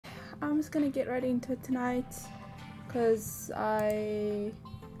I'm just gonna get right into it tonight because I'm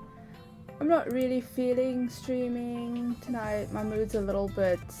not really feeling streaming tonight. My mood's a little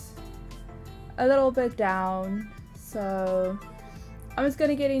bit down, so I'm just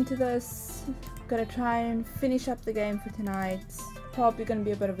gonna get into this. Gonna try and finish up the game for tonight. Probably gonna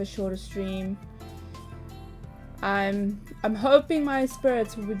be a bit of a shorter stream. I'm hoping my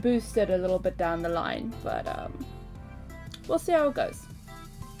spirits will be boosted a little bit down the line, but we'll see how it goes.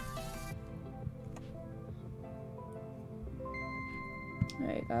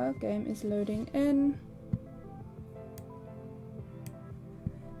 There you go, game is loading in.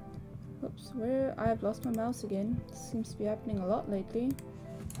 Oops, I've lost my mouse again. Seems to be happening a lot lately.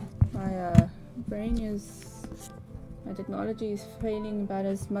 My technology is failing about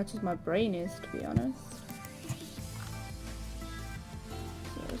as much as my brain is, to be honest.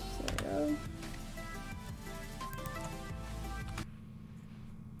 So there we go.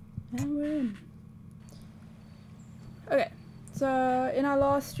 And we're in. Okay, so in our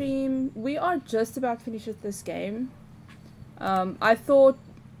last stream, we are just about finished with this game. I thought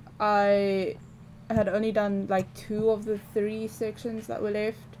I had only done like 2 of the 3 sections that were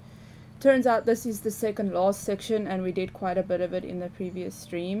left. Turns out this is the second last section and we did quite a bit of it in the previous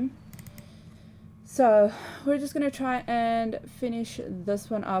stream. So we're just gonna try and finish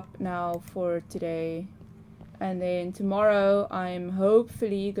this one up now for today. And then tomorrow I'm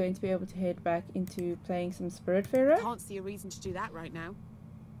hopefully going to be able to head back into playing some Spiritfarer. I can't see a reason to do that right now.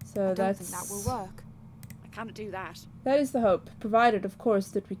 So I don't think that will work. I can't do that. That is the hope, provided of course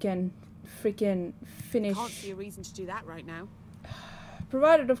that we can freaking finish. I can't see a reason to do that right now.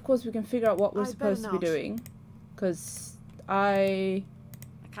 Provided of course we can figure out what we're supposed to be doing. Because I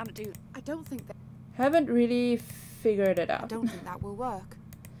can't do. I don't think that. Haven't really figured it out. I don't think that will work.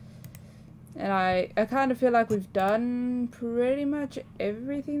 And I kind of feel like we've done pretty much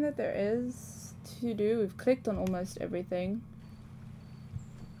everything that there is to do. We've clicked on almost everything.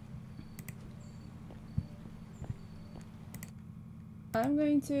 I'm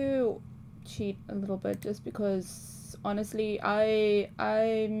going to cheat a little bit just because honestly I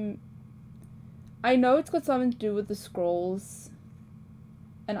know it's got something to do with the scrolls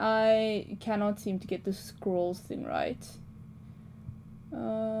and I cannot seem to get the scrolls thing right.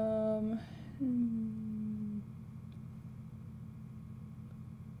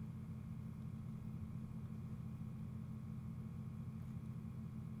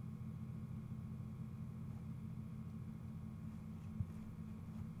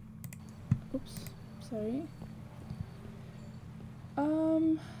 Oops, sorry.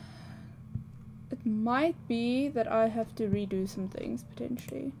 It might be that I have to redo some things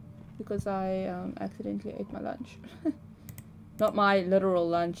potentially because I accidentally ate my lunch. Not my literal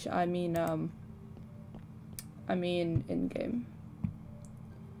lunch, I mean in game.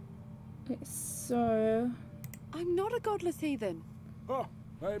 Okay, so I'm not a godless heathen. Oh,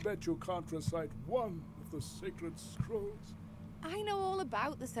 I bet you can't recite one of the sacred scrolls. I know all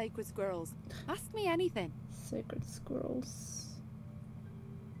about the sacred scrolls. Ask me anything. Sacred scrolls.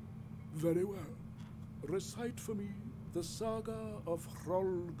 Very well. Recite for me the saga of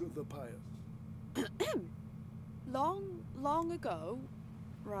Hrolg the Pious. Long ago,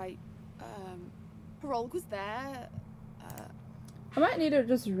 right, Hrolg was there, I might need to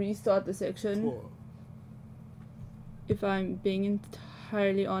just restart the section. If I'm being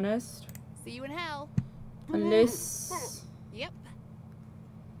entirely honest. See you in hell. Unless... Yep.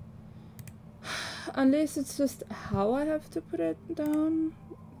 Unless it's just how I have to put it down.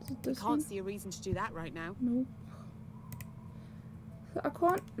 I can't see a reason to do that right now. Nope. I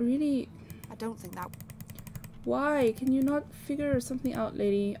can't really... I don't think that... Why? Can you not figure something out,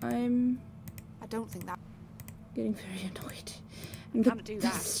 lady? I don't think that... Getting very annoyed. And can't do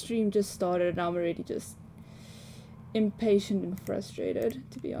that. The stream just started and I'm already just impatient and frustrated,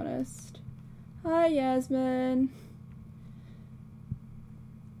 to be honest. Hi, Yasmin.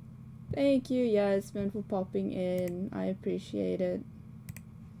 Thank you, Yasmin, for popping in. I appreciate it.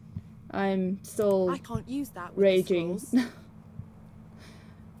 I'm still I can't use that with raging. The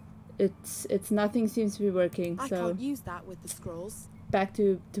it's nothing seems to be working. I so can't use that with the scrolls. Back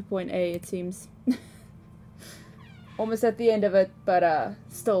to point A, it seems. Almost at the end of it, but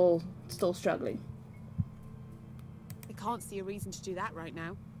still struggling. I can't see a reason to do that right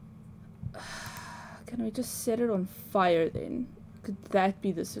now. Can we just set it on fire then? Could that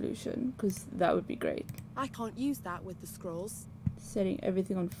be the solution? Because that would be great. I can't use that with the scrolls. Setting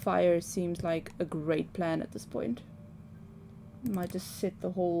everything on fire seems like a great plan at this point. Might just set the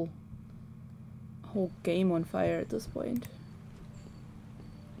whole game on fire at this point.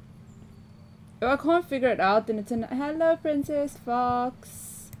 If I can't figure it out, then it's an hello, Princess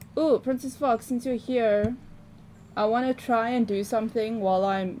Fox. Ooh, Princess Fox, since you're here, I want to try and do something while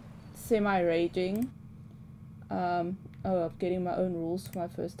I'm semi-raging. Oh, I'm getting my own rules for my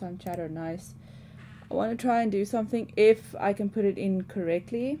first time chatter. Nice. I want to try and do something if I can put it in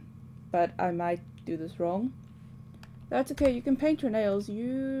correctly, but I might do this wrong. That's okay, you can paint your nails.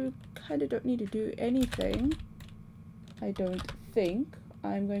 You kind of don't need to do anything, I don't think.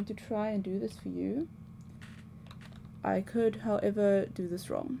 I'm going to try and do this for you. I could, however, do this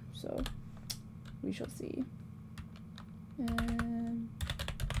wrong, so we shall see.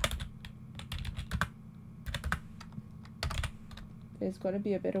 There's got to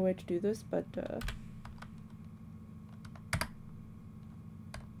be a better way to do this, but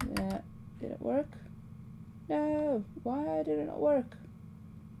yeah, did it work? No, why did it not work?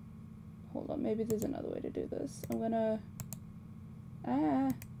 Hold on, maybe there's another way to do this.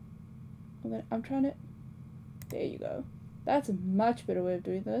 I'm trying to, there you go. That's a much better way of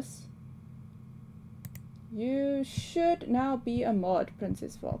doing this. You should now be a mod,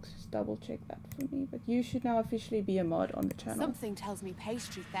 Princess Fox. Just double check that for me. But you should now officially be a mod on the channel. Something tells me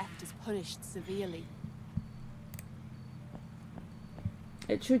pastry theft is punished severely.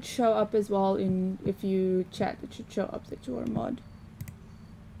 It should show up as well if you chat. It should show up that you're a mod.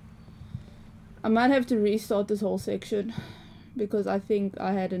 I might have to restart this whole section because I think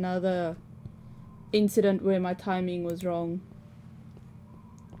I had another incident where my timing was wrong.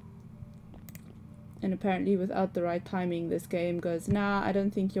 And apparently without the right timing, this game goes, nah, I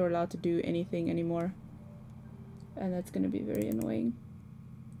don't think you're allowed to do anything anymore. And that's going to be very annoying.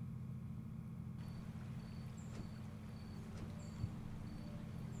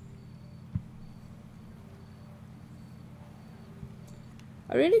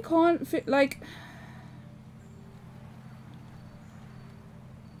 I really can't fit, like...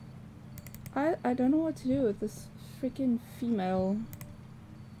 I don't know what to do with this freaking female.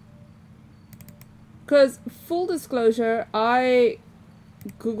 Because, full disclosure, I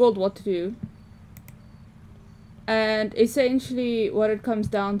googled what to do. And essentially what it comes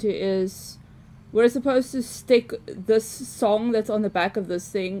down to is we're supposed to stick this song that's on the back of this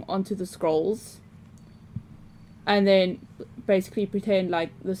thing onto the scrolls. And then basically pretend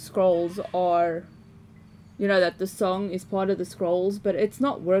like the scrolls are, you know, that the song is part of the scrolls, but it's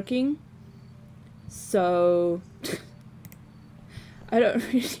not working. So I don't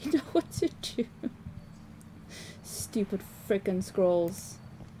really know what to do. Stupid frickin' scrolls.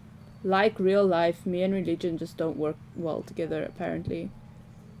 Like real life, me and religion just don't work well together, apparently.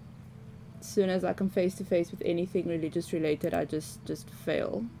 As soon as I come face to face with anything religious related, I just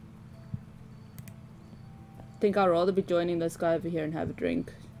fail. I think I'd rather be joining this guy over here and have a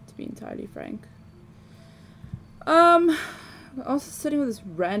drink, to be entirely frank. I'm also sitting with this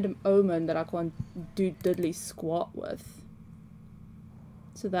random omen that I can't do diddly squat with.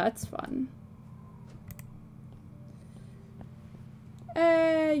 So that's fun.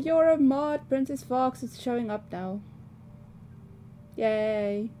 Hey, you're a mod, Princess Fox. It's showing up now.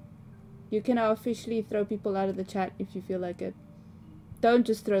 Yay. You can now officially throw people out of the chat if you feel like it. Don't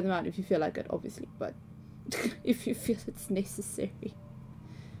just throw them out if you feel like it, obviously, but if you feel it's necessary.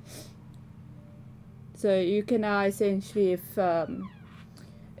 So you can now essentially,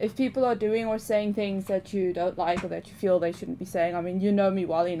 if people are doing or saying things that you don't like or that you feel they shouldn't be saying, I mean, you know me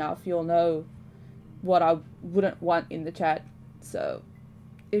well enough, you'll know what I wouldn't want in the chat. So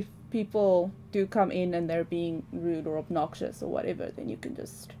if people do come in and they're being rude or obnoxious or whatever, then you can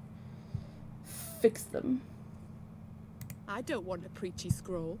just fix them. I don't want a preachy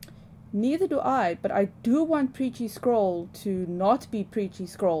scroll. Neither do I, but I do want Preachy Scroll to not be Preachy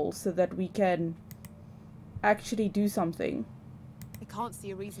Scroll so that we can actually do something. I can't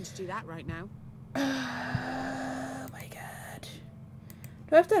see a reason to do that right now. Oh my god.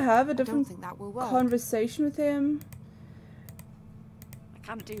 Do I have to have a different conversation with him? I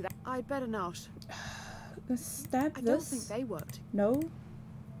can't do that. I'd better not. Stab this? I don't think they worked. No?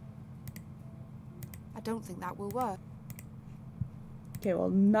 I don't think that will work. Okay, well,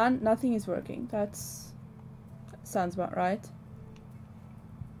 nothing is working. That sounds about right.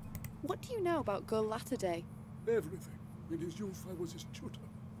 What do you know about Gull Latterday? Everything. In his youth, I was his tutor.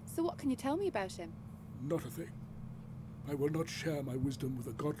 So what can you tell me about him? Not a thing. I will not share my wisdom with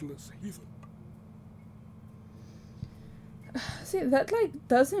a godless heathen. See, that, like,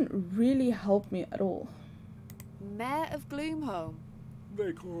 doesn't really help me at all. Mayor of Gloomholm.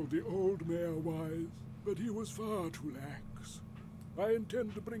 They called the old mayor wise, but he was far too lax. I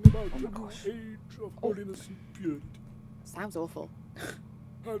intend to bring about a new age of holiness and purity. Sounds awful.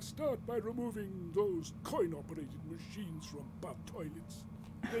 I'll start by removing those coin-operated machines from bath toilets.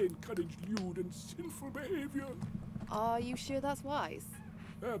 They encourage lewd and sinful behavior. Are you sure that's wise?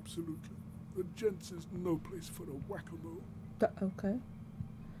 Absolutely. The gents is no place for a whack-a-mole. Okay.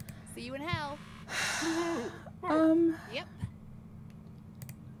 See you in hell. Yep.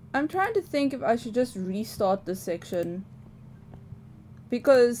 I'm trying to think if I should just restart this section.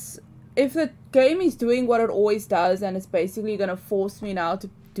 Because if the game is doing what it always does and it's basically going to force me now to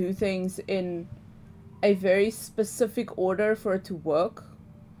do things in a very specific order for it to work,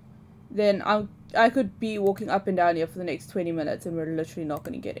 then I could be walking up and down here for the next 20 minutes and we're literally not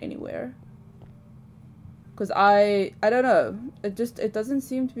going to get anywhere. Because I don't know, it doesn't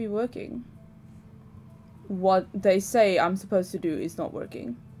seem to be working. What they say I'm supposed to do is not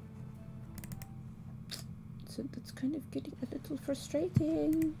working. So that's kind of getting a little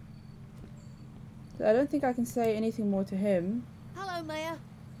frustrating. So I don't think I can say anything more to him. Hello, Mayor.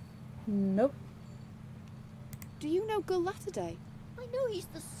 Nope. Do you know Gulattaday? I know he's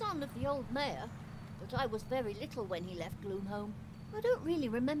the son of the old mayor, but I was very little when he left Gloomholm. I don't really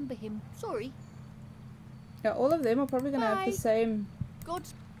remember him. Sorry. Yeah, all of them are probably gonna have the same. Good.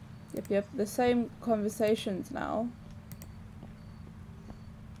 Yep, the same conversations now.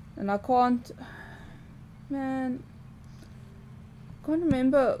 And I can't. Man. I can't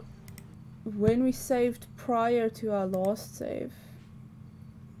remember when we saved prior to our last save.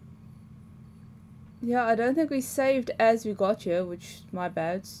 Yeah, I don't think we saved as we got here, which, my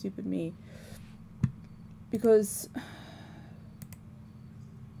bad, stupid me. Because,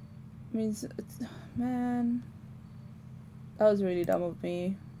 means, man, that was really dumb of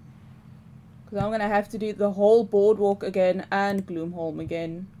me. Because I'm gonna have to do the whole boardwalk again and Gloomholm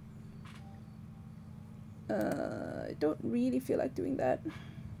again. I don't really feel like doing that.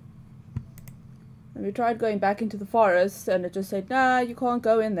 And we tried going back into the forest and it just said, nah, you can't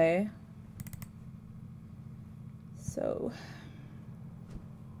go in there. So,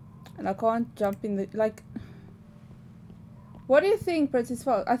 and I can't jump in the, like, what do you think, Princess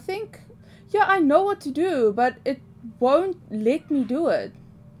Fowl? I think, yeah, I know what to do, but it won't let me do it.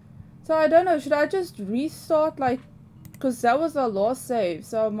 So I don't know, should I just restart, like, because that was our last save,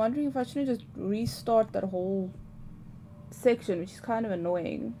 so I'm wondering if I shouldn't just restart that whole section, which is kind of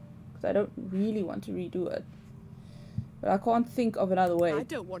annoying, because I don't really want to redo it. But I can't think of another way. I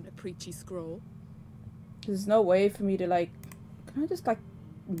don't want a preachy scroll. There's no way for me to, like, can I just, like,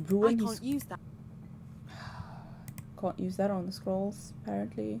 ruin I can't use that. Can't use that on the scrolls,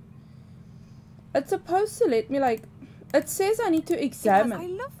 apparently. It's supposed to let me, like, it says I need to examine. Because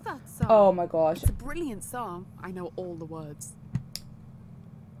I love that song. Oh my gosh. It's a brilliant song. I know all the words.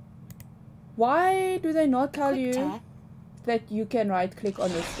 Why do they not tell Quick you tear. that you can right click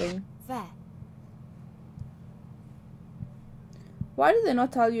on this thing? There. Why do they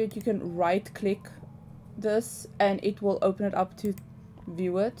not tell you that you can right click this and it will open it up to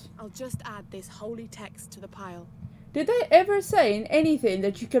view it? I'll just add this holy text to the pile. Did they ever say in anything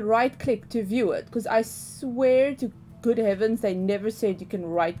that you can right click to view it? Because I swear to good heavens they never said you can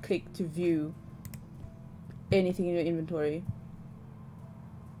right click to view anything in your inventory.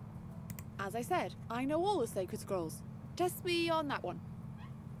 As I said, I know all the sacred scrolls. Test me on that one.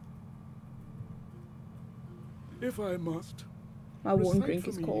 If I must, My warm recite drink for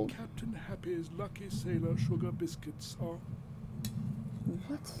is me cold. Captain Happy's Lucky Sailor Sugar Biscuit song.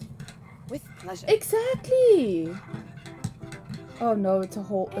 What? With pleasure. Exactly! Oh no, it's a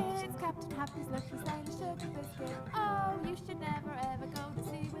whole... It's Captain Happy's Lucky Sailor Sugar Biscuit. Oh, you should never ever go to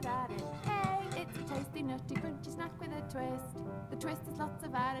sea without it. Hey, it's a tasty, nutty, crunchy snack with a twist. The twist has lots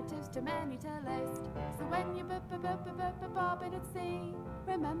of additives, too many to list. So when you bobbing at sea,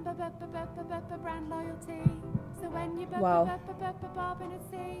 remember brand loyalty. So when you Wow. bobbing at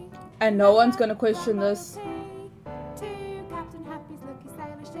sea, And no one's gonna question this. to Captain Happy's Lucky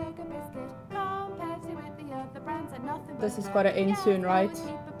Sailor Sugar Biscuit. Compared to with the other brands and nothing This but has the gotta best. end Yes, soon, go right? and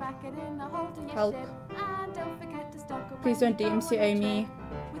keep it back it in the hold of your Help. ship. And don't forget to stock up Please when don't you go DMC on a Amy.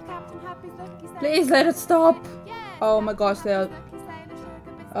 trip with Captain Happy's Lucky Sailor Please let it stop! Yes, Oh my Captain gosh, they're... Happy's Lucky Sailor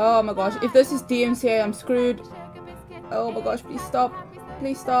Sugar Biscuit. Oh my gosh, if this is DMCA, I'm screwed. Sugar Biscuit. Oh my gosh, It's please Captain stop. Happy's Lucky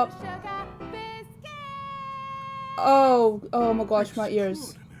Please Sailor stop. Sugar Biscuit. Oh my gosh, my ears.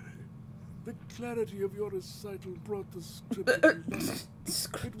 Extraordinary. The clarity of your recital brought the scripture to life.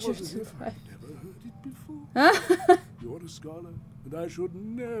 It was as if I'd never heard it before. You're a scholar, and I should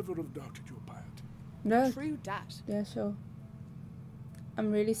never have doubted your piety. No, True dat. yeah, sure.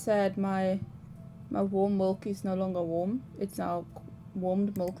 I'm really sad my warm milk is no longer warm. It's now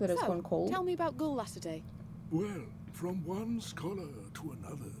warmed milk that has So, gone cold. tell me about Gulattaday. Well, from one scholar to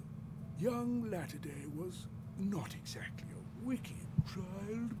another, young Latterday was not exactly a wicked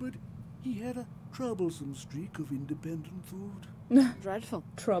child, but he had a troublesome streak of independent thought. Dreadful.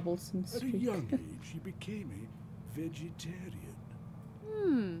 Troublesome At a streak. young age, he became a vegetarian.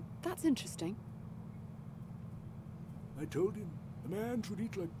 That's interesting. I told him a man should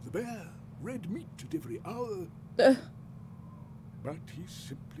eat like the bear, red meat at every hour. But he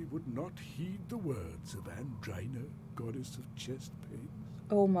simply would not heed the words of Andrina, goddess of chest pains.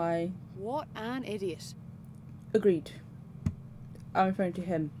 Oh my. What an idiot. Agreed. I'm referring to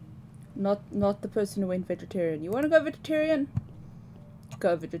him. Not the person who went vegetarian. You want to go vegetarian?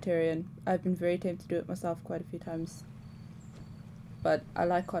 Go vegetarian. I've been very tempted to do it myself quite a few times. But I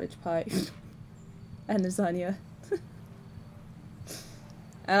like cottage pie. And lasagna.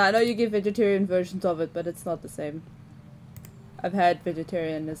 And I know you get vegetarian versions of it, but it's not the same. I've had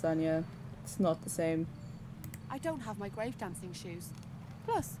vegetarian lasagna. It's not the same. I don't have my grave dancing shoes.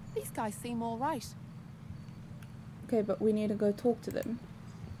 Plus, these guys seem all right. Okay, but we need to go talk to them.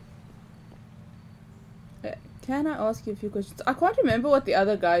 Can I ask you a few questions? I can't remember what the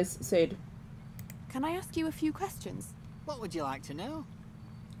other guys said. Can I ask you a few questions? What would you like to know?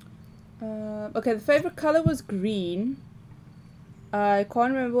 Okay, the favorite color was green. I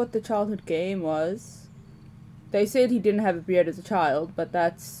can't remember what the childhood game was. They said he didn't have a beard as a child, but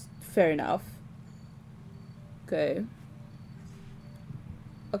that's fair enough. Okay.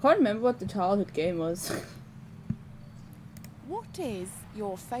 I can't remember what the childhood game was. What is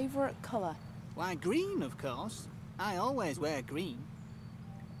your favourite colour? Why, green, of course. I always wear green.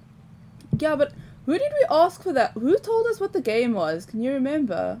 Yeah, but who did we ask for that? Who told us what the game was? Can you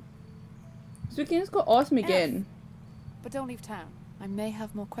remember? So we can just go ask him again. But don't leave town. I may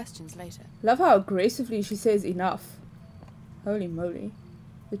have more questions later. Love how aggressively she says enough. Holy moly.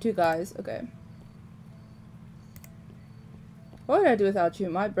 The two guys. Okay. What would I do without you?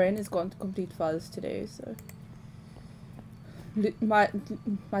 My brain has gone to complete fuzz today, so... My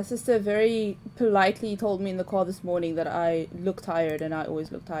sister very politely told me in the car this morning that I look tired, and I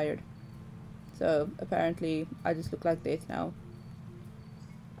always look tired. So, apparently, I just look like death now.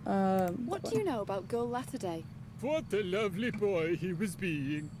 What do you know about Gull Latterday? What a lovely boy he was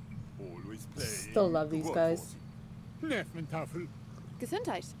being. Always playing. Still love these guys. Kneffentafel.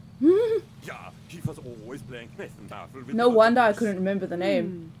 Gesundheit. Yeah, he was always playing Kneffentafel with No wonder I couldn't remember the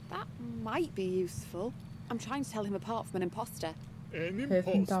name. That might be useful. I'm trying to tell him apart from an imposter. An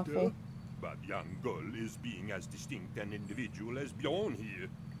imposter? But young Gull is being as distinct an individual as Bjorn here.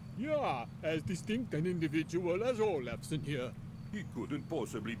 Yeah, as distinct an individual as Olafsson here. He couldn't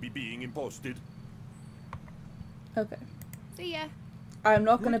possibly be being imposted. Okay. See ya. I'm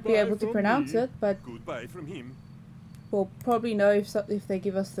not going to be able to pronounce it, but Goodbye from him. we'll probably know if they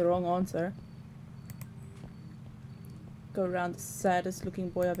give us the wrong answer. Go around the saddest looking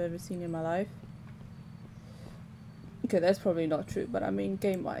boy I've ever seen in my life. Okay, that's probably not true, but I mean,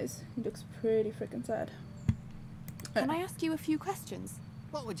 game-wise, he looks pretty freaking sad. Can I ask you a few questions?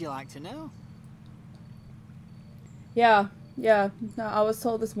 What would you like to know? Yeah. No, I was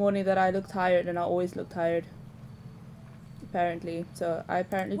told this morning that I look tired, and I always look tired. Apparently. So, I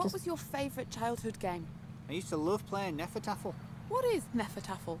apparently What just... was your favourite childhood game? I used to love playing Nefertafel. What is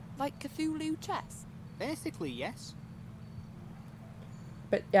Nefertafel? Like Cthulhu chess? Basically, yes.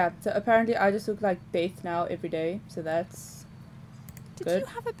 But yeah, so apparently I just look like death now every day, so that's... Did good. you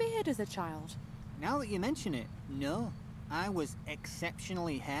have a beard as a child? Now that you mention it, no. I was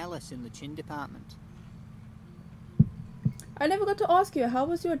exceptionally hairless in the chin department. I never got to ask you, how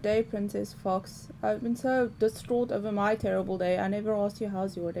was your day, Princess Fox? I've been so distraught over my terrible day. I never asked you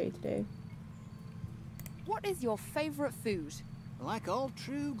how's your day today. What is your favourite food? Like all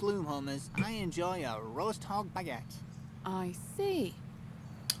true Gloomhomers, I enjoy a roast hog baguette. I see.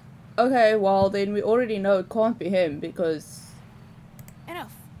 Okay, well then we already know it can't be him because...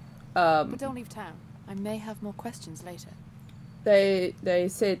 Enough. But Um, don't leave town. I may have more questions later. they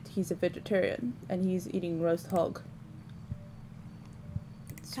said he's a vegetarian and he's eating roast hog.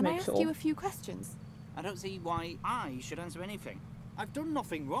 Let's Can I make ask sure. you a few questions? I don't see why I should answer anything. I've done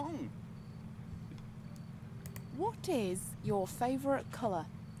nothing wrong. What is your favourite colour?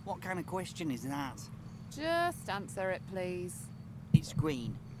 What kind of question is that? Just answer it, please. It's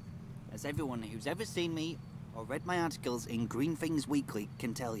green. As everyone who's ever seen me or read my articles in Green Things Weekly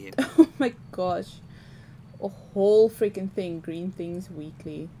can tell you. Oh my gosh. A whole freaking thing, Green Things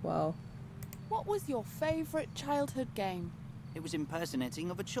Weekly. Wow. What was your favourite childhood game? It was impersonating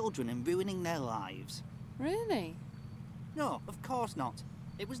other children and ruining their lives. Really? No, of course not.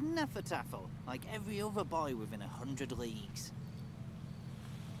 It was Nefertafel, like every other boy within 100 leagues.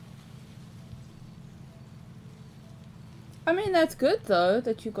 I mean, that's good though,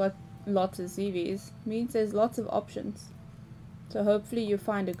 that you got lots of CVs. Means there's lots of options. So hopefully you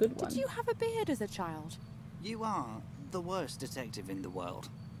find a good one. Did you have a beard as a child? You are the worst detective in the world.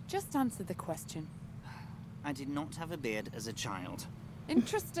 Just answer the question. I did not have a beard as a child.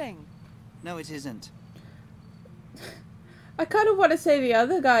 Interesting. No, it isn't. I kind of want to say the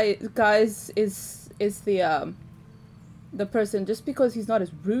other guys is the person just because he's not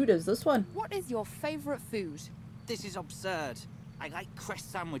as rude as this one. What is your favourite food? This is absurd. I like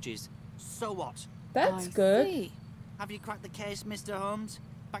crest sandwiches. So what? That's I good. see. Have you cracked the case, Mr. Holmes?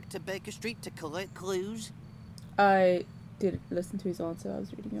 Back to Baker Street to collect clues? I didn't listen to his answer. I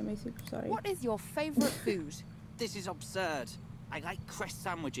was reading your message. Sorry. What is your favourite food? This is absurd. I like crest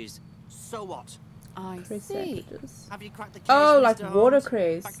sandwiches. So what? I Cress see. sandwiches. Have you cracked the case, Oh, Mr. like Holmes?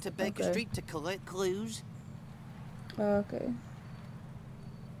 watercress. Back to Baker Okay. Street to collect clues? Okay.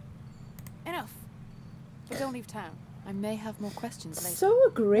 Enough. But don't leave town. I may have more questions later. So Why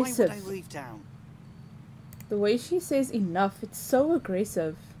aggressive. would I leave town? The way she says enough, it's so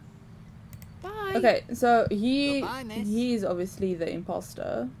aggressive. Bye. Okay, so Goodbye, miss. he's obviously the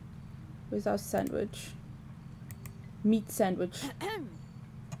imposter. Where's our sandwich? Meat sandwich.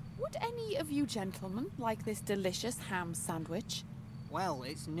 Would any of you gentlemen like this delicious ham sandwich? Well,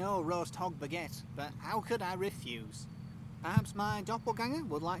 it's no roast hog baguette, but how could I refuse? Perhaps my doppelganger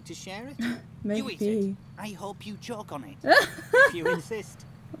would like to share it? You eat it. Maybe. I hope you choke on it. If you insist.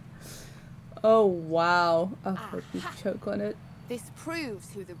 Oh wow. I hope you choke on it. This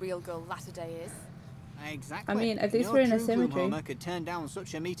proves who the real girl Latter-day is. Exactly. I mean, at least no we're in a true cemetery. Gloomhomer could turn down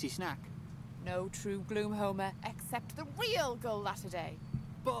such a meaty snack. No true Gloomhomer except the real girl Latter-day.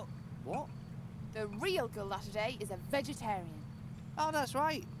 But what? The real girl Latter-day is a vegetarian. Oh, that's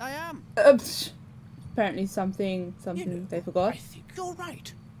right. I am. Apparently something they forgot. I think you're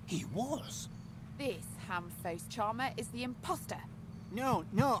right. He was. This ham-faced charmer is the imposter. No,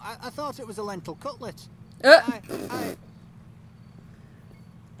 I thought it was a lentil cutlet. I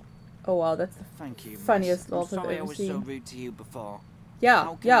Oh wow, that's the Thank you, miss. funniest I'm laugh I've sorry I ever was so seen. rude to you before. Yeah,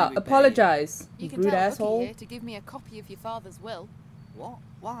 How can yeah, I repay you? apologize, You you can rude tell asshole. Rookie here to give me a copy of your father's will. What?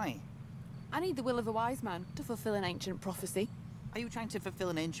 Why? I need the will of a wise man to fulfill an ancient prophecy. Are you trying to fulfill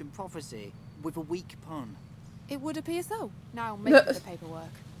an ancient prophecy with a weak pun? It would appear so. Now make the paperwork.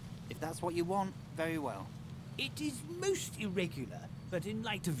 If that's what you want, very well. It is most irregular, but in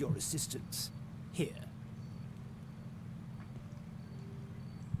light of your assistance, here.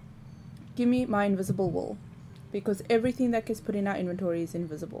 Give me my invisible wool, because everything that gets put in our inventory is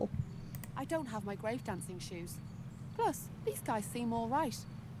invisible. I don't have my grave dancing shoes. Plus, these guys seem all right.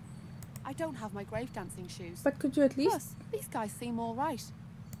 I don't have my grave dancing shoes. But could you at least? Plus, these guys seem all right.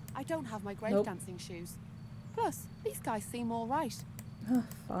 I don't have my grave Nope. dancing shoes. Plus, these guys seem all right.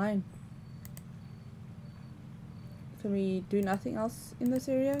 Fine. Can we do nothing else in this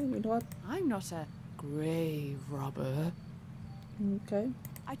area? You know what? I'm not a grave robber. Okay.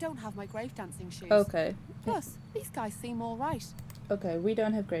 I don't have my grave dancing shoes. Okay. Plus, these guys seem all right. Okay, we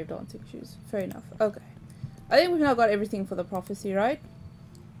don't have grave dancing shoes. Fair enough. Okay. I think we've now got everything for the prophecy, right?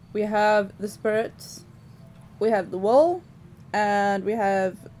 We have the spirits, we have the wool, and we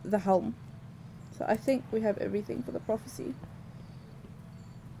have the helm. So I think we have everything for the prophecy.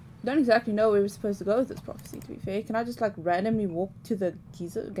 Don't exactly know where we're supposed to go with this prophecy, to be fair. Can I just like randomly walk to the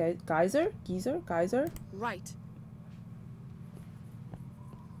geyser? Right.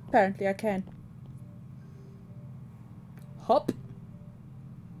 Apparently I can. Hop.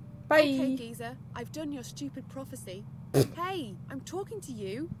 Bye. Okay, geezer. I've done your stupid prophecy. Hey, I'm talking to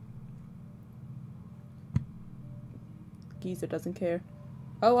you. Geezer doesn't care.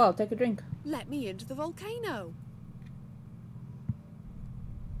 Oh well, take a drink. Let me into the volcano.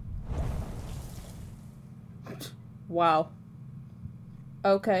 Wow.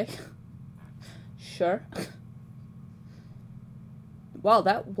 Okay. Sure. Wow,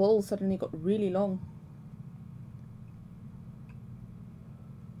 that wall suddenly got really long.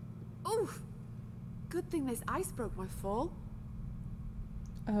 Oof. Good thing this ice broke my fall.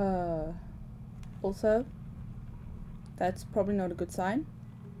 Also, that's probably not a good sign.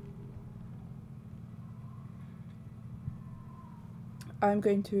 I'm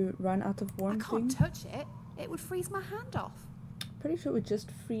going to run out of I warm can't thing. touch it. It would freeze my hand off. Pretty sure it would just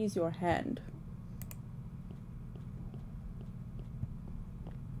freeze your hand.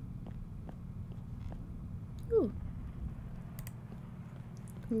 Ooh.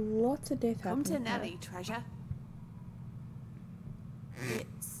 Lots of death Come to happening here. Nelly, treasure.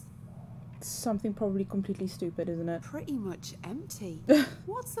 It's Something probably completely stupid, isn't it? pretty much empty.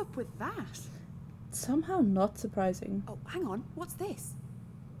 What's up with that? Somehow not surprising. Oh, hang on. What's this?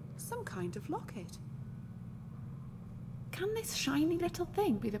 Some kind of locket. Can this shiny little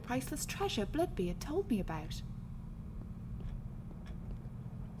thing be the priceless treasure Bloodbeard told me about?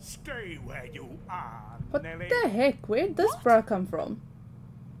 Stay where you are, What Nelly. the heck? Where'd this bra come from?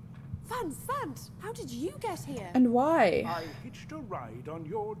 Van Sant, how did you get here? And why? I hitched a ride on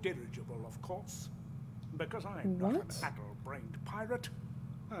your dirigible, of course. Because I'm not an addle-brained pirate,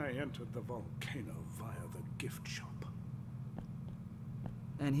 I entered the volcano via the gift shop.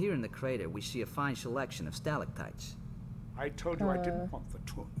 And here in the crater, we see a fine selection of stalactites. I told you I didn't want the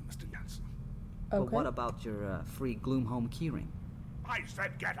tour, Mr. Jansen. But what about your free Gloomhome keyring? I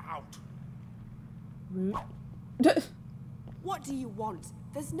said get out! What do you want?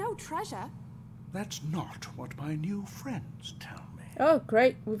 There's no treasure. That's not what my new friends tell me. Oh,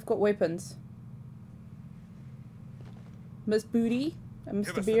 great. We've got weapons. Miss Booty and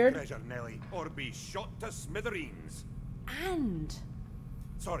Mr. Beard. Give us the treasure, Nelly, or be shot to smithereens. And?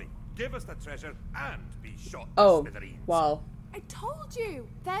 Sorry, give us the treasure and be shot to Oh, smithereens. wow. I told you,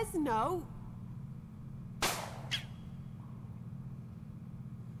 there's no...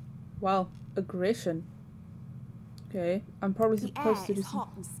 Wow, aggression. Okay, I'm probably supposed to do The air is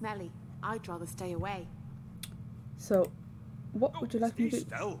hot and smelly. I'd rather stay away. So, what would you like me to do?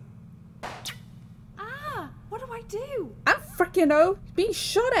 Still. Ah, what do I do? I freaking know. Being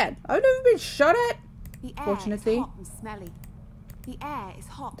shot at. I've never been shot at. The air Fortunately. is hot and smelly. The air is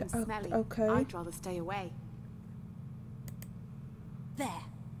hot and smelly. Okay. I'd rather stay away. There.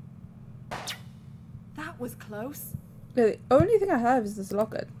 That was close. The only thing I have is this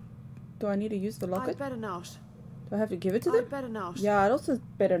locket. Do I need to use the I'd locket? better not. Do I have to give it to them? I'd better not. Yeah, I'd also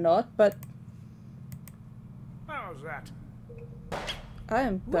better not, but How's that? I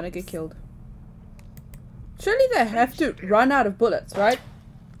am gonna get killed. Surely they have to run out of bullets, right?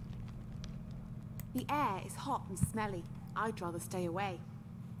 The air is hot and smelly. I'd rather stay away.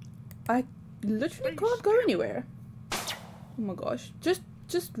 I literally can't go anywhere. Oh my gosh. Just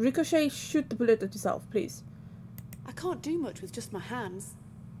ricochet, shoot the bullet at yourself, please. I can't do much with just my hands.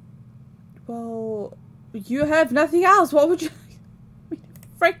 Well, you have nothing else. What would you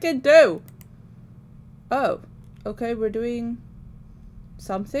freaking do? Oh, okay, we're doing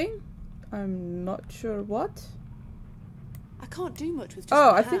something. I'm not sure what. I can't do much with just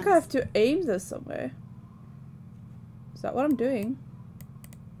Oh, my I hands. think I have to aim this somewhere. Is that what I'm doing?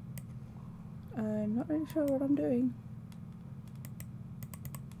 I'm not really sure what I'm doing.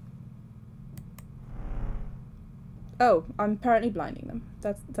 Oh, I'm apparently blinding them.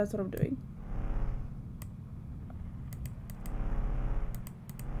 That's what I'm doing.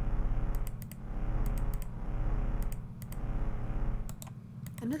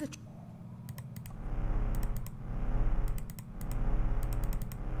 Another...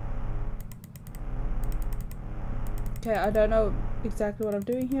 Okay, I don't know exactly what I'm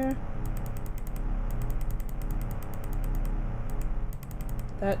doing here.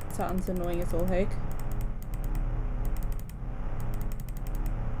 That sounds annoying as all heck.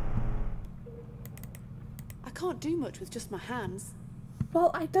 I can't do much with just my hands.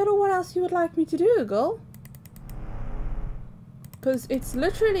 Well, I don't know what else you would like me to do, girl. Because it's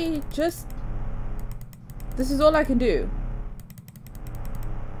literally just... This is all I can do.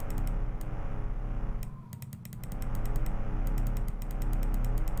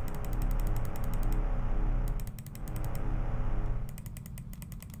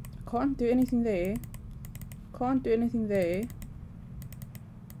 Can't do anything there. Can't do anything there.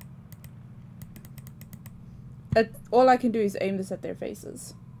 All I can do is aim this at their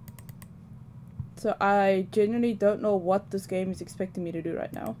faces. So I genuinely don't know what this game is expecting me to do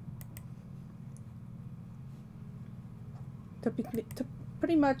right now. Typically,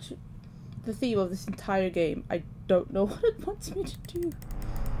 pretty much the theme of this entire game. I don't know what it wants me to do.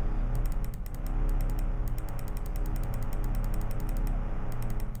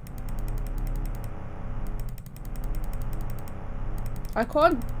 I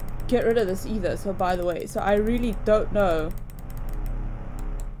can't get rid of this either, so by the way, so I really don't know.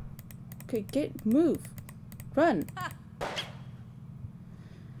 Okay, move, run.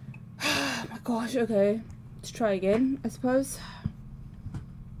 Oh my gosh, okay, let's try again, I suppose.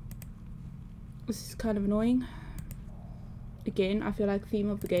 This is kind of annoying. Again, I feel like theme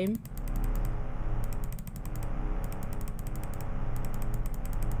of the game.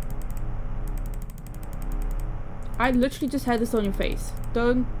 I literally just had this on your face.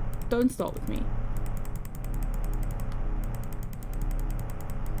 Don't start with me.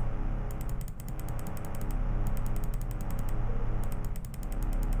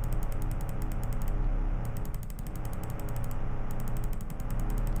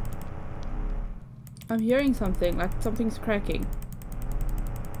 I'm hearing something, like something's cracking.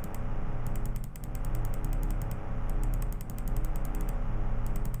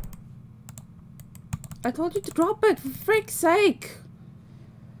 I told you to drop it, for frick's sake!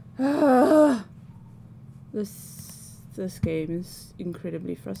 This This game is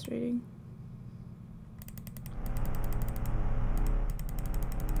incredibly frustrating.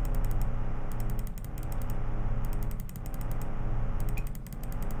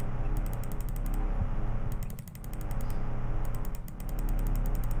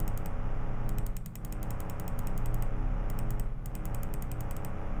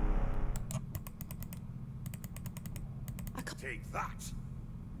 Take that.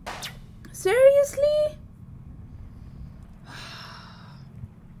 Seriously?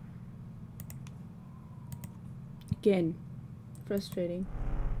 Again, frustrating.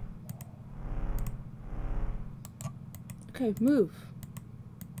 Okay, move.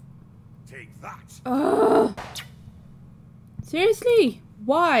 Take that. Ugh. Seriously?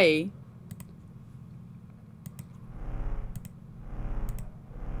 Why?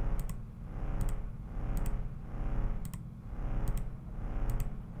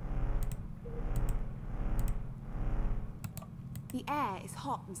 The air is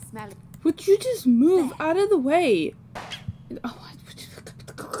hot and smelly. Would you just move out of the way? Oh,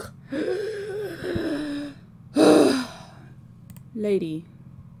 lady.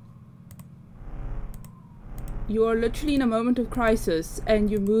 You are literally in a moment of crisis and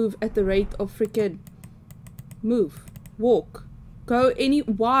you move at the rate of freaking move. Walk. Go any.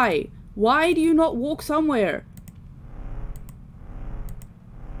 Why? Why do you not walk somewhere?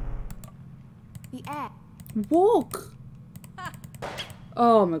 The air. Walk.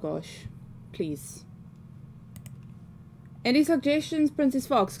 Oh my gosh. Please. Any suggestions, Princess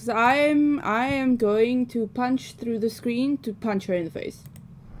Fox? Because I am going to punch through the screen to punch her in the face.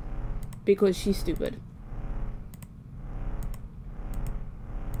 Because she's stupid.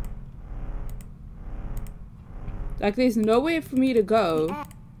 Like, there's nowhere for me to go.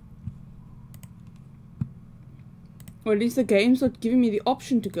 Or at least the game's not giving me the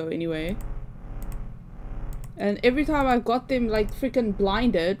option to go anyway. And every time I've got them, like, freaking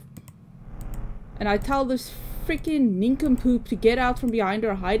blinded, and I tell this freaking nincompoop to get out from behind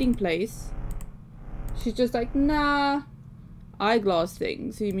her hiding place, she's just like, nah, eyeglass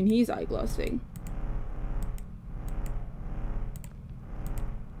thing. So you mean he's eyeglass thing?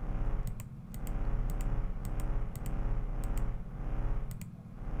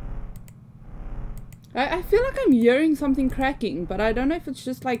 I feel like I'm hearing something cracking, but I don't know if it's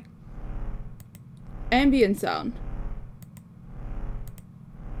just like ambient sound.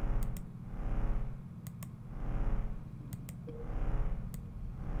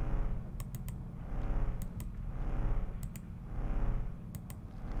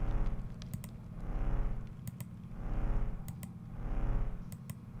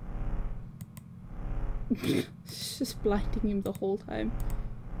 It's just blinding him the whole time.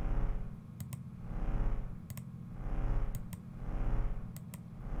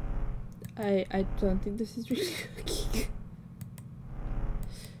 I don't think this is really working.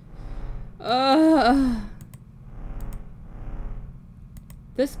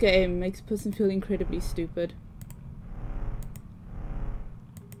 This game makes a person feel incredibly stupid.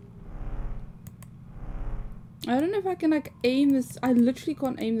 I don't know if I can like aim this. I literally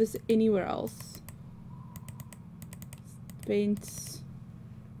can't aim this anywhere else. Paints.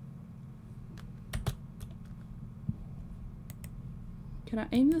 Can I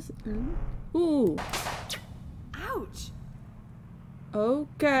aim this? Ooh. Ouch.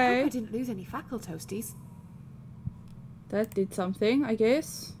 Okay. I hope I didn't lose any fackle toasties. That did something, I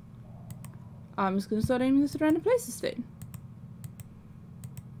guess. I'm just gonna start aiming this at random places then.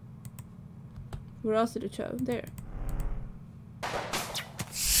 Where else did it show? There.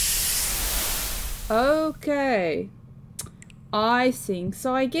 Okay. I think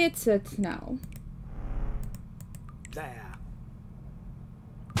so. I get it now. There.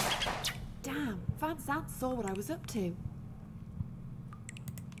 Damn, Van Sant saw what I was up to.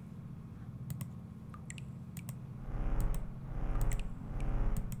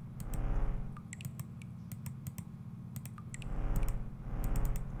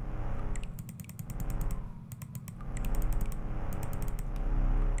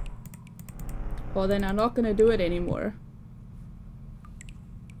 Well, then I'm not gonna do it anymore.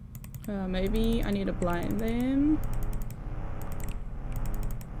 Maybe I need to blind them.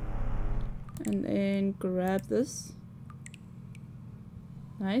 And then grab this.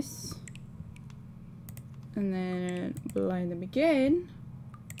 Nice. And then blind them again.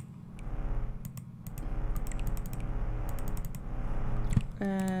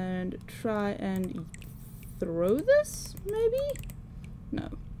 And try and throw this, maybe? No.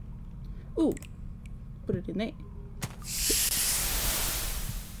 Ooh. Put it in there.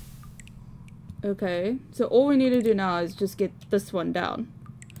 Okay. So all we need to do now is just get this one down.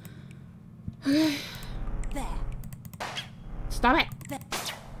 Okay. There. Stop it!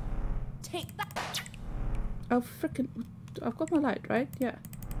 Take that. Oh, frickin'. I've got my light, right? Yeah.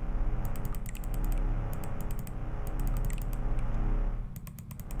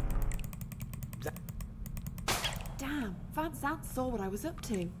 Damn, Van Sant saw what I was up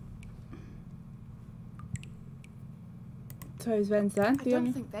to. So is Van Sant I the don't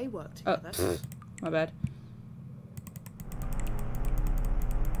only... think they work Oh, together. my bad.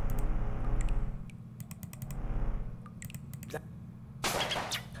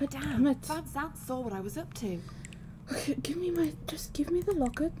 God damn it. Van Sant saw what I was up to. Okay, give me my... Just give me the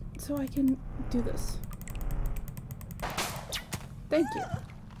locket so I can do this. Thank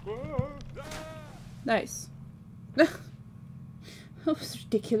you. Nice. That was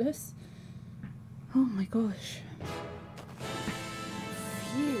ridiculous. Oh my gosh.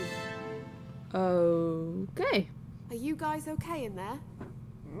 Phew. Okay. Are you guys okay in there?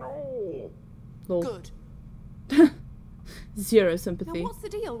 No. Lol. Good. Zero Now sympathy. what's the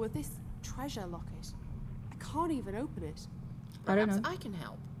deal with this treasure locket? I can't even open it. I don't know. Perhaps I can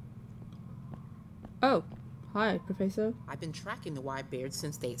help. Oh. Hi, Professor. I've been tracking the Widebeards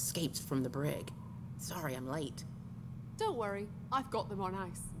since they escaped from the brig. Sorry I'm late. Don't worry, I've got them on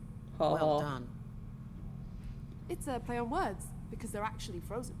ice. Well done. It's a play on words, because they're actually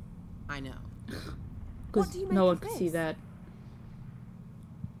frozen. I know. Because do you make no one of could see this? that.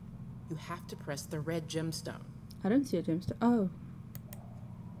 You have to press the red gemstone. I don't see a gemstone. Oh.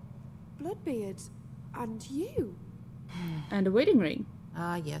 Bloodbeard, and you. And a wedding ring.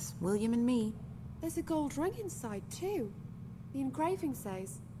 Ah, yes, William and me. There's a gold ring inside too. The engraving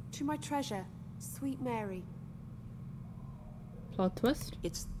says, "To my treasure, sweet Mary." Plot twist.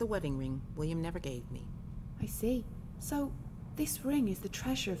 It's the wedding ring William never gave me. I see. So, this ring is the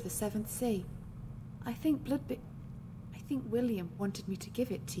treasure of the Seventh Sea. I think William wanted me to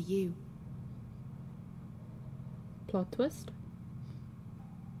give it to you. Plot twist.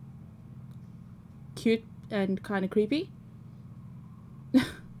 Cute and kind of creepy.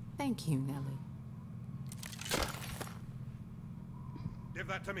 Thank you, Nelly. Give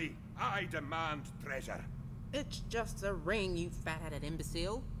that to me. I demand treasure. It's just a ring, you fat-headed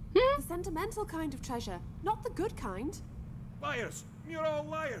imbecile. The sentimental kind of treasure, not the good kind. Liars. You're all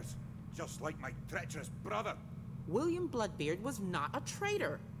liars. Just like my treacherous brother. William Bloodbeard was not a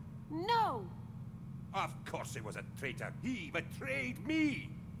traitor. No! Of course he was a traitor. He betrayed me.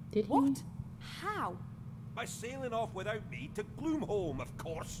 Did he? What? How? By sailing off without me to Gloomholm, of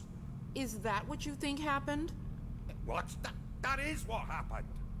course. Is that what you think happened? What? That is what happened.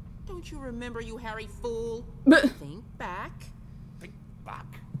 Don't you remember, you hairy fool? Think back. Think back.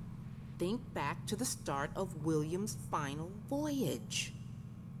 Think back to the start of William's final voyage.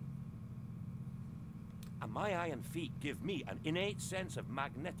 And my iron feet give me an innate sense of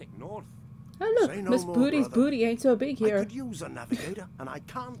magnetic north. Oh look, Say no Miss more, Booty's brother. booty ain't so big I here. could use a navigator, and I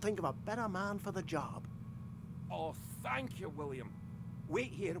can't think of a better man for the job. Oh, thank you, William.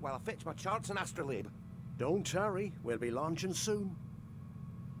 Wait here while I fetch my charts and astrolabe. Don't tarry, we'll be launching soon.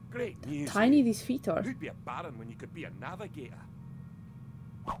 Great news. Tiny eh? these feet are. Who'd be a baron when you could be a navigator?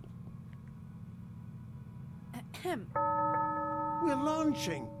 Ahem. We're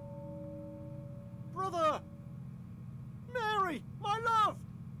launching. Brother! Mary, my love!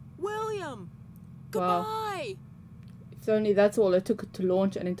 William! Wow. Goodbye! If only that's all it took to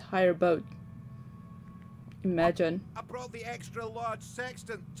launch an entire boat. Imagine. I brought the extra large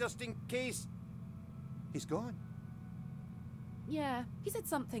sextant just in case. He's gone. Yeah, he said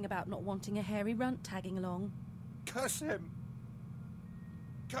something about not wanting a hairy runt tagging along. Curse him!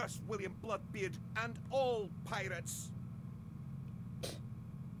 Curse William Bloodbeard and all pirates!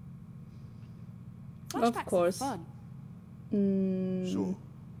 Of course. Fun. So,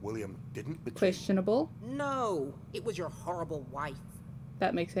 William didn't betray. Questionable. No, it was your horrible wife.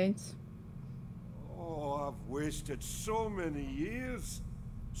 That makes sense. Oh, I've wasted so many years.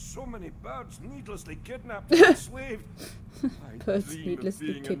 So many birds needlessly kidnapped and enslaved. My Birds dream of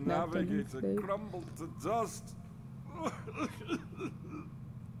needlessly being kidnapped a and navigator enslaved. crumbled to dust.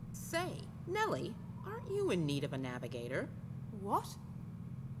 Say, Nelly, aren't you in need of a navigator? What?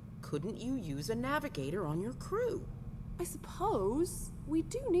 Couldn't you use a navigator on your crew? I suppose we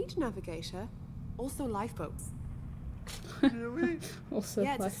do need a navigator. Also lifeboats. Really? Also,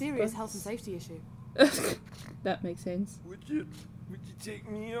 Yeah, it's a serious lifeboats. health and safety issue. That makes sense. Would you take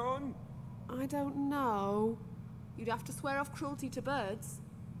me on? I don't know. You'd have to swear off cruelty to birds.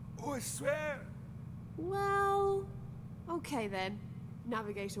 Oh, I swear. Well, okay then.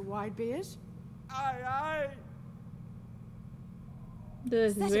 Navigator Widebeard. Aye, aye.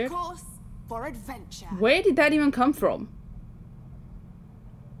 This is Set a weird. course for adventure. Where did that even come from?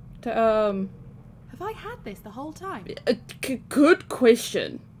 Have I had this the whole time? Good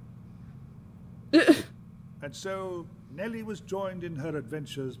question. And so Nelly was joined in her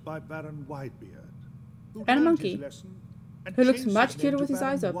adventures by Baron Widebeard, who And a learned monkey, his lesson and who looks changed much his cuter name with to his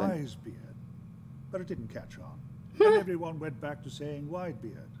eyes Baron open. Wisebeard. But it didn't catch on, and everyone went back to saying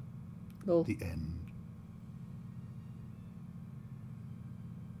Widebeard. Cool. The end.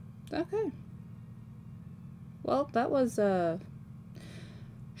 Okay. Well, that was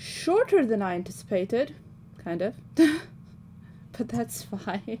shorter than I anticipated, kind of. But that's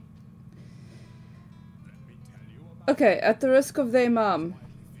fine. Okay, at the risk of their mum.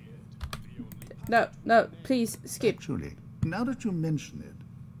 No, please skip. Actually, now that you mention it,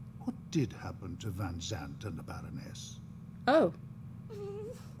 what did happen to Van Zandt and the Baroness? Oh.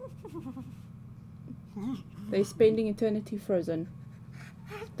 They're spending eternity frozen.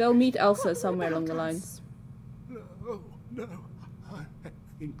 They'll meet Elsa somewhere along the lines. No, I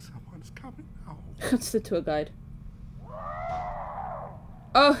think someone's coming now. It's the tour guide.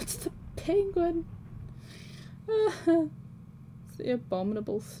 Oh, it's the penguin. It's the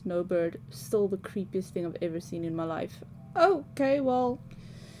abominable snowbird. Still the creepiest thing I've ever seen in my life. Okay, well,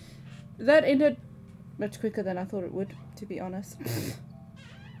 that ended much quicker than I thought it would, to be honest.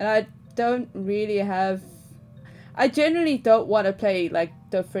 And I don't really have... I generally don't want to play, like,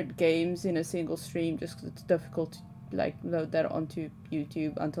 different games in a single stream just because it's difficult to, like, load that onto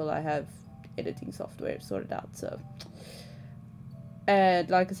YouTube until I have editing software sorted out, so... And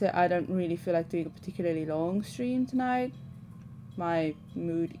like I said, I don't really feel like doing a particularly long stream tonight. My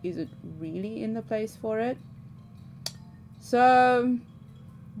mood isn't really in the place for it. So,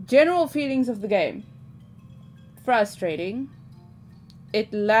 general feelings of the game. Frustrating.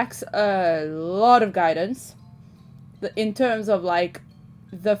 It lacks a lot of guidance in terms of like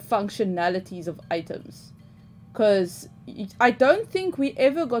the functionalities of items. Because I don't think we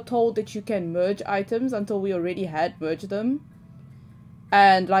ever got told that you can merge items until we already had merged them.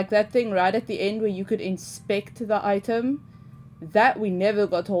 And like that thing right at the end where you could inspect the item, that we never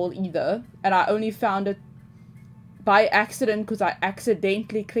got told either. And I only found it by accident because I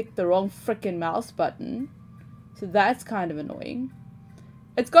accidentally clicked the wrong frickin' mouse button. So that's kind of annoying.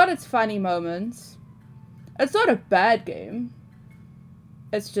 It's got its funny moments. It's not a bad game.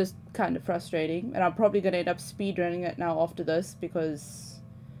 It's just kind of frustrating. And I'm probably going to end up speedrunning it now after this because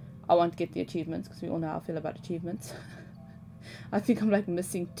I want to get the achievements because we all know how I feel about achievements. I think I'm like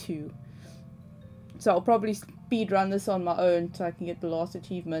missing 2. So I'll probably speedrun this on my own so I can get the last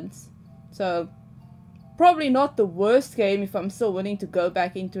achievements. So probably not the worst game if I'm still willing to go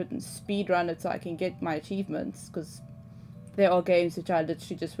back into it and speedrun it so I can get my achievements. Because there are games which I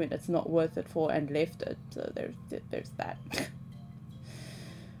literally just went, it's not worth it for and left it. So there's that.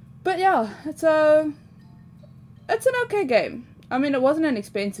 But yeah, it's an okay game. I mean, it wasn't an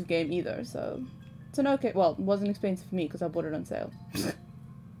expensive game either, so... It's an okay... Well, it wasn't expensive for me because I bought it on sale.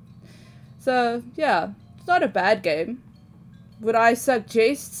 So, yeah. It's not a bad game. Would I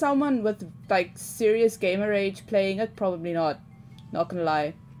suggest someone with, like, serious gamer rage playing it? Probably not. Not gonna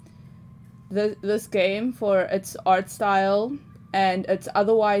lie. This game, for its art style and its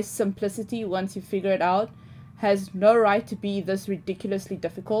otherwise simplicity once you figure it out, has no right to be this ridiculously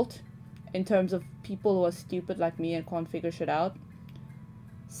difficult in terms of people who are stupid like me and can't figure shit out.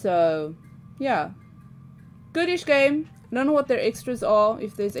 So... yeah. Goodish game. I don't know what their extras are.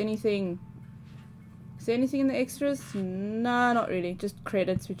 If there's anything... Is there anything in the extras? Nah, not really. Just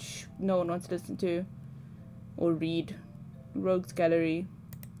credits, which no one wants to listen to. Or read. Rogues Gallery.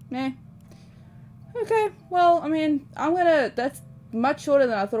 Meh. Okay, well, I mean, that's much shorter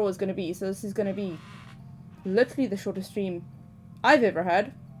than I thought it was going to be. So this is going to be literally the shortest stream I've ever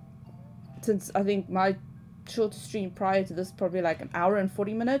had. Since I think my shortest stream prior to this probably like 1 hour and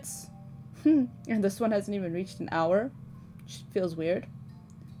 40 minutes. And this one hasn't even reached 1 hour, which feels weird.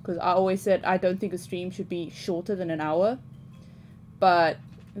 Because I always said I don't think a stream should be shorter than 1 hour. But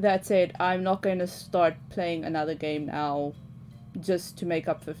that said, I'm not going to start playing another game now just to make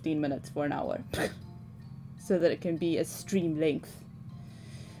up 15 minutes for 1 hour. So that it can be a stream length.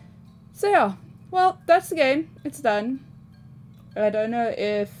 So yeah, well, that's the game. It's done. I don't know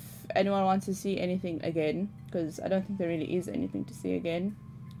if anyone wants to see anything again, because I don't think there really is anything to see again.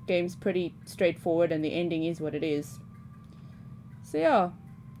 Game's pretty straightforward and the ending is what it is. So yeah,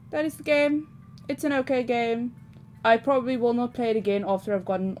 that is the game. It's an okay game. I probably will not play it again after I've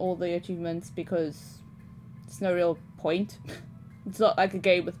gotten all the achievements because it's no real point. It's not like a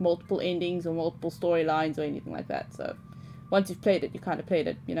game with multiple endings or multiple storylines or anything like that. So once you've played it, you kind of played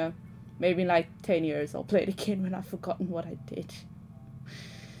it, you know. Maybe in like 10 years I'll play it again when I've forgotten what I did.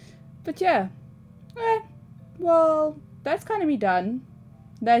 But yeah. Well, that's kind of me done.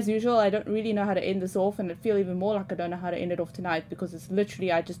 as usual, I don't really know how to end this off, and I feel even more like I don't know how to end it off tonight, because it's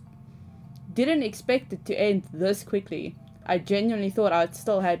literally, I just didn't expect it to end this quickly. I genuinely thought I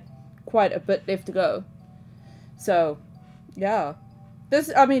still had quite a bit left to go. So, yeah.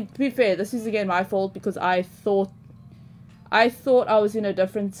 This, I mean, to be fair, this is again my fault, because I thought I was in a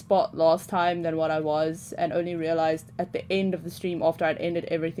different spot last time than what I was, and only realized at the end of the stream, after I'd ended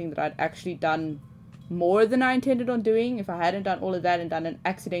everything, that I'd actually done more than I intended on doing. If I hadn't done all of that and done an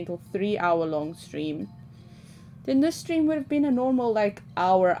accidental 3-hour long stream, then this stream would have been a normal, like,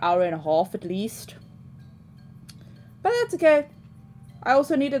 hour and a half at least. But that's okay. I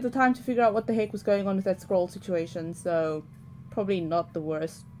also needed the time to figure out what the heck was going on with that scroll situation, so probably not the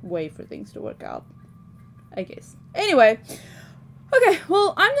worst way for things to work out, I guess. Anyway, okay,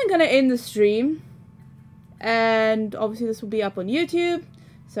 well, I'm then gonna end the stream, and obviously this will be up on YouTube.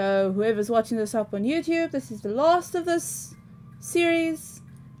 So whoever's watching this up on YouTube, this is the last of this series.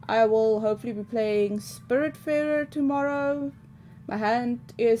 I will hopefully be playing Spiritfarer tomorrow. My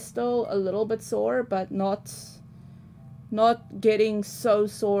hand is still a little bit sore, but not getting so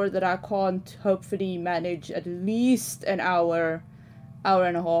sore that I can't hopefully manage at least an hour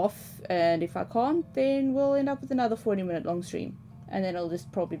and a half. And if I can't, then we'll end up with another 40-minute long stream. And then it'll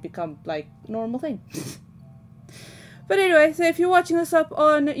just probably become like a normal thing. But anyway, so if you're watching this up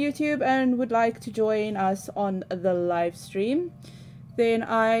on YouTube and would like to join us on the live stream, then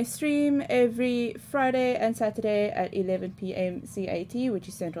I stream every Friday and Saturday at 11 PM CAT, which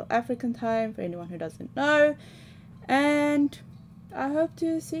is Central African time, for anyone who doesn't know. And I hope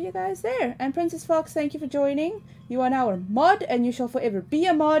to see you guys there. And Princess Fox, thank you for joining. You are now a mod, and you shall forever be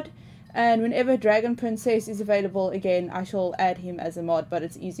a mod. And whenever Dragon Princess is available again, I shall add him as a mod, but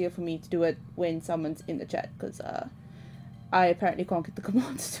it's easier for me to do it when someone's in the chat, because I apparently can't get the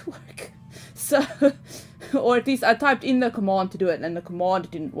commands to work. So, or at least I typed in the command to do it, and the command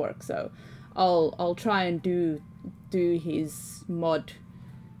didn't work. So, I'll try and do his mod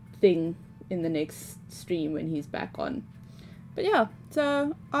thing in the next stream when he's back on. But yeah,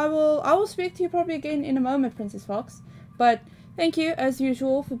 so I will speak to you probably again in a moment, Princess Fox. But thank you as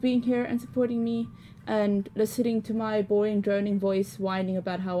usual for being here and supporting me and listening to my boring droning voice whining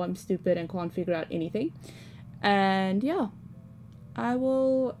about how I'm stupid and can't figure out anything. And yeah, I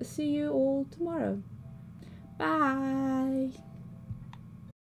will see you all tomorrow. Bye.